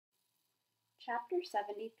Chapter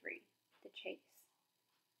 73 The Chase.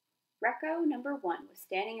 Recco number 1 was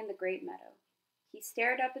standing in the great meadow. He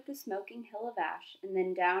stared up at the smoking hill of ash and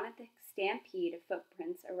then down at the stampede of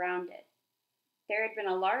footprints around it. There had been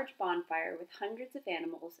a large bonfire with hundreds of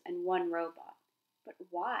animals and one robot. But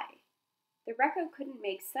why? The Recco couldn't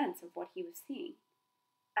make sense of what he was seeing.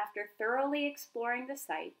 After thoroughly exploring the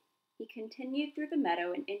site, he continued through the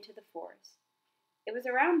meadow and into the forest. It was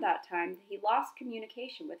around that time that he lost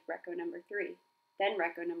communication with Recco number 3, then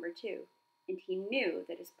Recco number 2, and he knew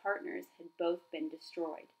that his partners had both been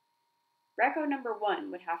destroyed. Recco number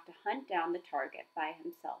 1 would have to hunt down the target by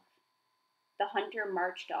himself. The hunter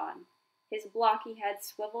marched on. His blocky head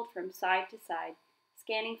swiveled from side to side,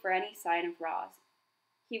 scanning for any sign of Roz.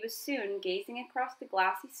 He was soon gazing across the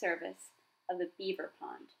glassy surface of the beaver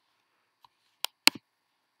pond.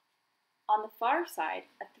 On the far side,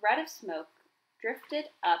 a thread of smoke drifted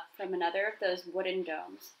up from another of those wooden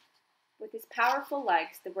domes. With his powerful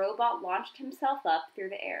legs, the robot launched himself up through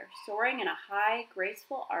the air, soaring in a high,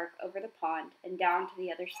 graceful arc over the pond and down to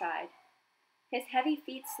the other side. His heavy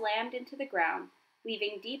feet slammed into the ground,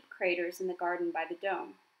 leaving deep craters in the garden by the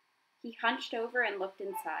dome. He hunched over and looked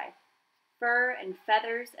inside. Fur and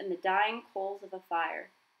feathers and the dying coals of a fire,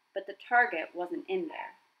 but the target wasn't in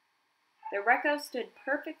there. The Recco stood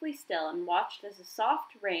perfectly still and watched as a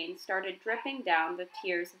soft rain started dripping down the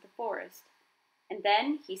tiers of the forest. And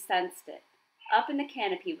then he sensed it. Up in the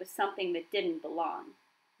canopy was something that didn't belong.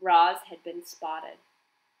 Roz had been spotted.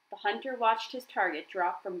 The hunter watched his target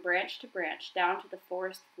drop from branch to branch down to the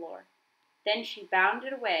forest floor. Then she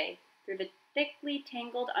bounded away through the thickly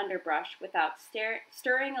tangled underbrush without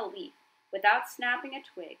stirring a leaf, without snapping a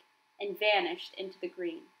twig, and vanished into the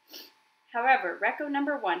green. However, Recco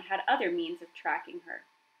number 1 had other means of tracking her.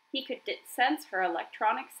 He could sense her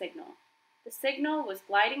electronic signal. The signal was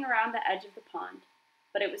gliding around the edge of the pond,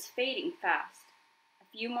 but it was fading fast.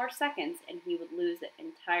 A few more seconds and he would lose it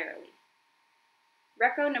entirely.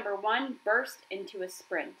 Recco number 1 burst into a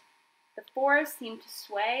sprint. The forest seemed to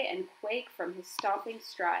sway and quake from his stomping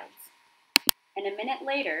strides. And a minute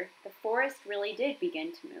later, the forest really did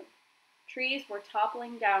begin to move. Trees were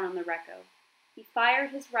toppling down on the Recco. He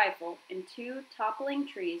fired his rifle, and 2 toppling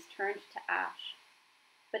trees turned to ash.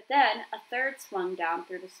 But then a third swung down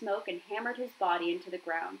through the smoke and hammered his body into the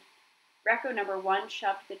ground. Recco number 1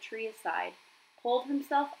 shoved the tree aside, pulled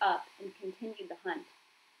himself up, and continued the hunt.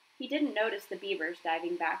 He didn't notice the beavers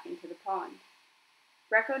diving back into the pond.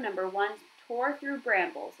 Recco number 1 tore through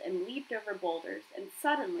brambles and leaped over boulders, and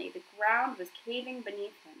suddenly the ground was caving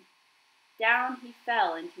beneath him. Down he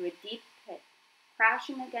fell into a deep pit,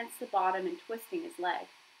 crashing against the bottom and twisting his leg.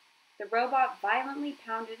 The robot violently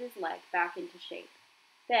pounded his leg back into shape.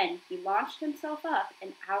 Then he launched himself up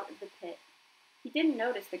and out of the pit. He didn't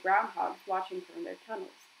notice the groundhogs watching from their tunnels.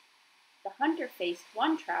 The hunter faced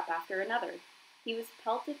one trap after another. He was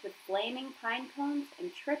pelted with flaming pine cones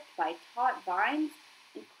and tripped by taut vines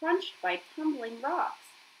and crunched by tumbling rocks.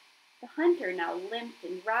 The hunter now limped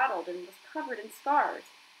and rattled and was covered in scars,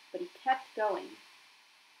 but he kept going.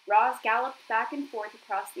 Roz galloped back and forth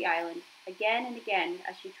across the island, again and again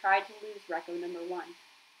as she tried to lose Recco number 1.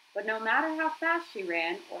 But no matter how fast she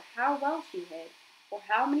ran, or how well she hid, or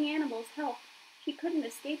how many animals helped, she couldn't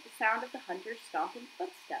escape the sound of the hunter's stomping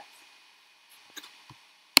footsteps.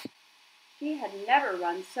 She had never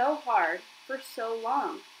run so hard for so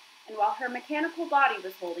long, and while her mechanical body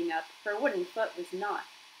was holding up, her wooden foot was not.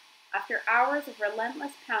 After hours of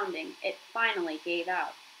relentless pounding, it finally gave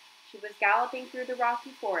out. She was galloping through the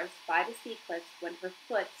rocky forest by the sea cliffs when her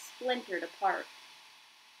foot splintered apart.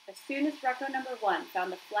 As soon as Recco number 1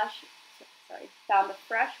 found the fresh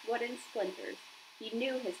wooden splinters, he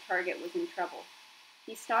knew his target was in trouble.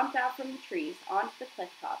 He stomped out from the trees onto the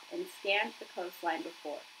cliff top and scanned the coastline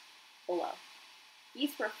below.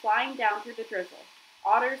 Geese were flying down through the drizzle.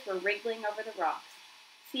 Otters were wriggling over the rocks.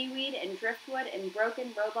 Seaweed and driftwood and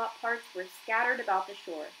broken robot parts were scattered about the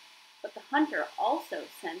shore. But the hunter also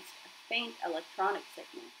sensed a faint electronic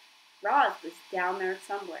signal. Roz was down there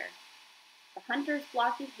somewhere. The hunter's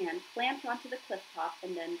blocky hand clamped onto the cliff top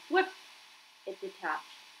and then, whoop, it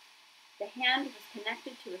detached. The hand was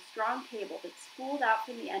connected to a strong cable that spooled out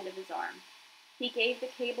from the end of his arm. He gave the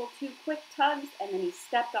cable 2 quick tugs and then he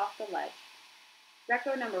stepped off the ledge.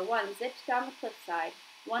 Recco number 1 zipped down the cliffside,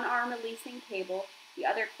 one arm releasing cable, the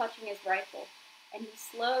other clutching his rifle, and he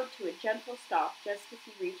slowed to a gentle stop just as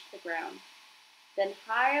he reached the ground. Then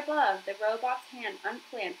high above, the robot's hand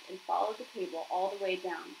unclamped and followed the cable all the way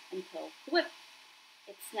down until, whip,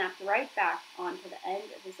 it snapped right back onto the end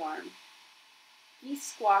of his arm. Geese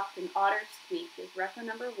squawked and otters squeaked as Recco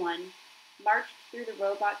number 1 marched through the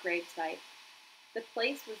robot gravesite. The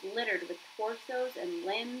place was littered with torsos and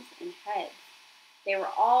limbs and heads. They were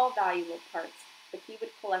all valuable parts, but he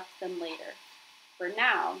would collect them later. For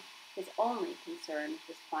now, his only concern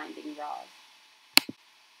was finding Roz.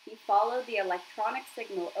 He followed the electronic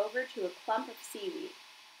signal over to a clump of seaweed.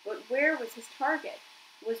 But where was his target?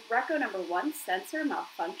 Was Recco number one's sensor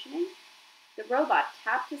malfunctioning? The robot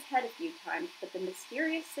tapped his head a few times, but the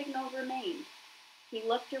mysterious signal remained. He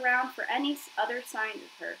looked around for any other signs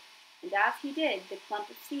of her, and as he did, the clump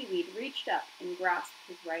of seaweed reached up and grasped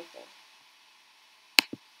his rifle.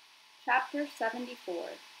 Chapter 74.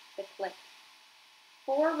 The Click.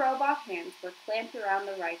 4 robot hands were clamped around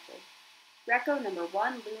the rifle. Recco number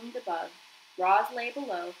 1 loomed above. Roz lay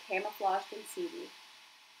below, camouflaged in seaweed.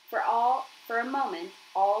 For a moment,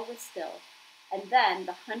 all was still, and then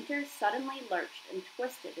the hunter suddenly lurched and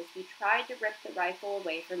twisted as he tried to rip the rifle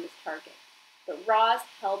away from his target. But Roz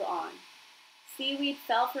held on. Seaweed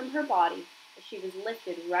fell from her body as she was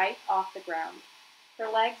lifted right off the ground. Her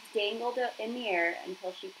legs dangled in the air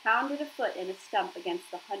until she pounded a foot in a stump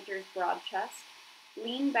against the hunter's broad chest,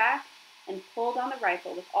 leaned back, and pulled on the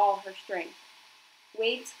rifle with all her strength.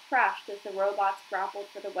 Waves crashed as the robots grappled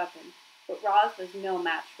for the weapon, but Roz was no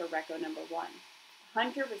match for Recco number 1. The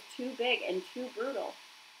hunter was too big and too brutal.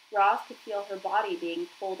 Roz could feel her body being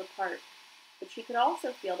pulled apart, but she could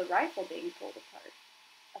also feel the rifle being pulled apart.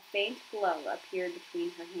 A faint glow appeared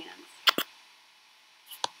between her hands.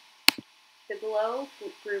 The glow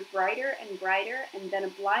grew brighter and brighter, and then a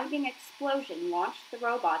blinding explosion launched the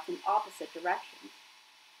robots in opposite directions.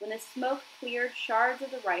 When the smoke cleared, shards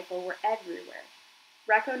of the rifle were everywhere.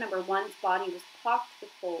 Recco number 1's body was pocked with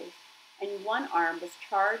holes, and one arm was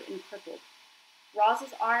charred and crippled.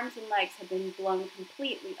 Roz's arms and legs had been blown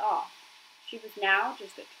completely off. She was now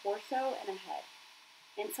just a torso and a head.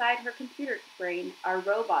 Inside her computer brain, our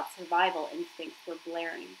robot survival instincts were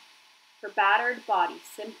blaring. Her battered body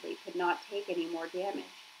simply could not take any more damage.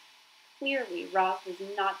 Clearly, Roz was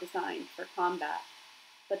not designed for combat,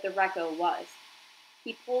 but the Recco was.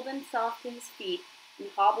 He pulled himself to his feet and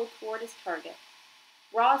hobbled toward his target.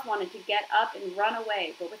 Roz wanted to get up and run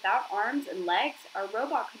away, but without arms and legs, our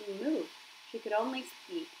robot couldn't move. She could only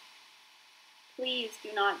speak. "Please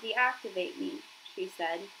do not deactivate me," she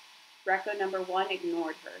said. Recco number 1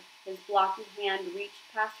 ignored her. His blocky hand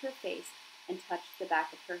reached past her face and touched the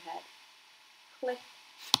back of her head. Click.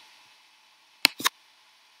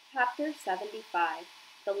 Chapter 75.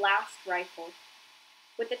 The Last Rifle.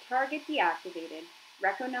 With the target deactivated,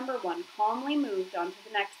 Recco number 1 calmly moved on to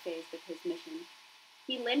the next phase of his mission.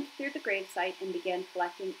 He limped through the gravesite and began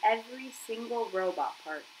collecting every single robot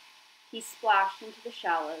part. He splashed into the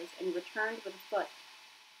shallows and returned with a foot.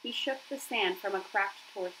 He shook the sand from a cracked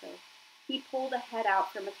torso. He pulled a head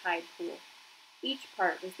out from a tide pool. Each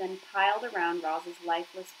part was then piled around Roz's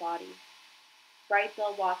lifeless body.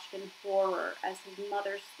 Brightbill watched in horror as his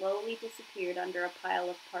mother slowly disappeared under a pile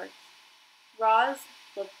of parts. Roz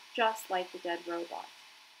looked just like the dead robot.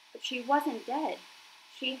 But she wasn't dead.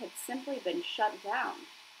 She had simply been shut down.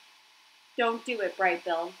 "Don't do it,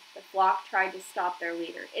 Brightbill." The flock tried to stop their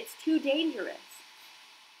leader. "It's too dangerous."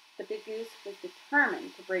 But the goose was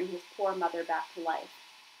determined to bring his poor mother back to life.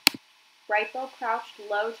 Brightbill crouched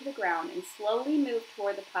low to the ground and slowly moved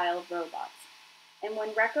toward the pile of robots. And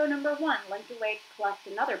when Recco number 1 limped away to collect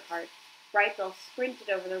another part, Brightbill sprinted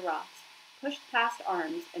over the rocks, pushed past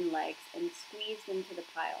arms and legs, and squeezed into the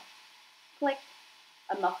pile. Click!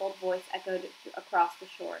 A muffled voice echoed across the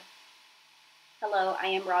shore. "Hello, I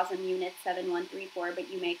am Roz on Unit 7134, but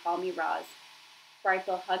you may call me Roz."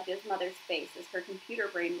 Brightbill hugged his mother's face as her computer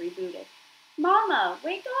brain rebooted. "Mama,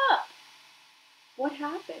 wake up!" "What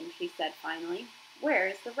happened?" she said finally. "Where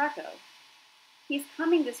is the Recco?" "He's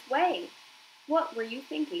coming this way." "What were you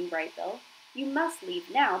thinking, Brightbill? You must leave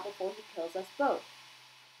now before he kills us both."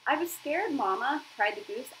 "I was scared, Mama," cried the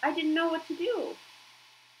goose. "I didn't know what to do."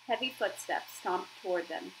 Heavy footsteps stomped toward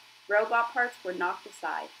them. Robot parts were knocked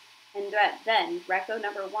aside, and then Recco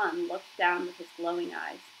number 1 looked down with his glowing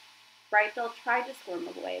eyes. Brightbill tried to squirm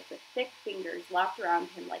away, but thick fingers locked around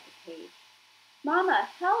him like a cage. "Mama,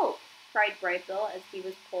 help!" cried Brightbill as he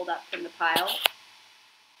was pulled up from the pile.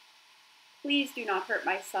 "Please do not hurt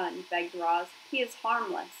my son," begged Roz. "He is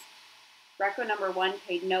harmless." Recco number 1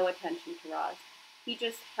 paid no attention to Roz. He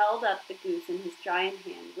just held up the goose in his giant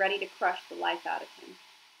hand, ready to crush the life out of him.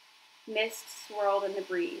 Mist swirled in the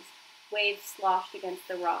breeze. Waves sloshed against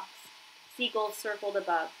the rocks. Seagulls circled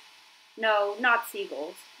above. No, not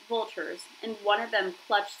seagulls. Vultures, and one of them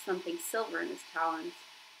clutched something silver in his talons.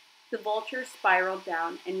 The vulture spiraled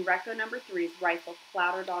down, and Recco number 3's rifle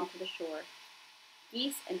clattered onto the shore.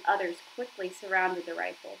 Geese and others quickly surrounded the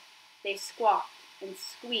rifle. They squawked, and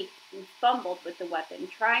squeaked and fumbled with the weapon,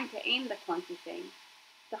 trying to aim the clunky thing.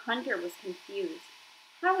 The hunter was confused.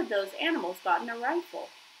 How had those animals gotten a rifle?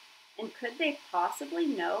 And could they possibly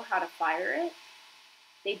know how to fire it?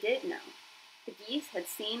 They did know. The geese had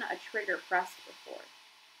seen a trigger pressed before.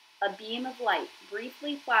 A beam of light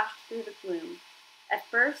briefly flashed through the gloom. At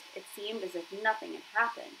first, it seemed as if nothing had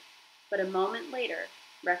happened, but a moment later,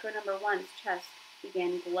 Recco number one's chest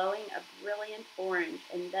began glowing a brilliant orange,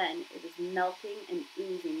 and then it was melting and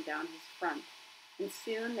oozing down his front, and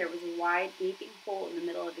soon there was a wide, gaping hole in the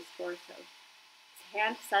middle of his torso. His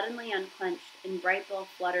hand suddenly unclenched, and Brightbill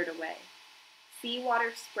fluttered away. Sea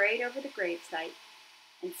water sprayed over the gravesite,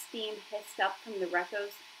 and steam hissed up from the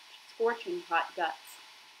Recco's scorching hot guts.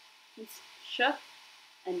 He shook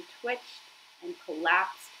and twitched and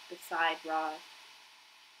collapsed beside Roz.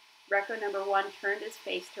 Recco number one turned his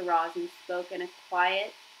face to Roz and spoke in a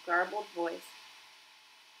quiet, garbled voice.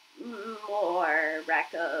 More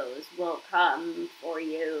Reccos will come for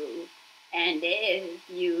you, and if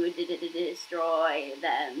you destroy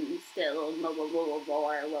them, still more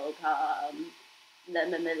will come. The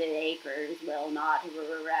makers will not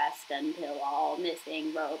rest until all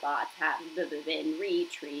missing robots have been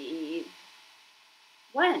retrieved.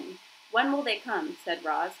 When? When will they come? Said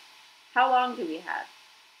Roz. How long do we have?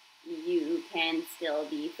 You can still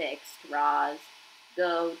be fixed, Roz.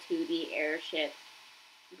 Go to the airship.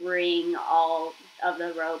 Bring all of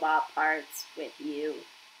the robot parts with you.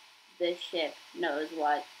 The ship knows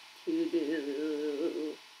what to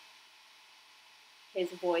do. His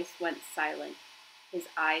voice went silent. His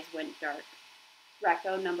eyes went dark.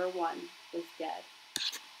 Recco number one was dead.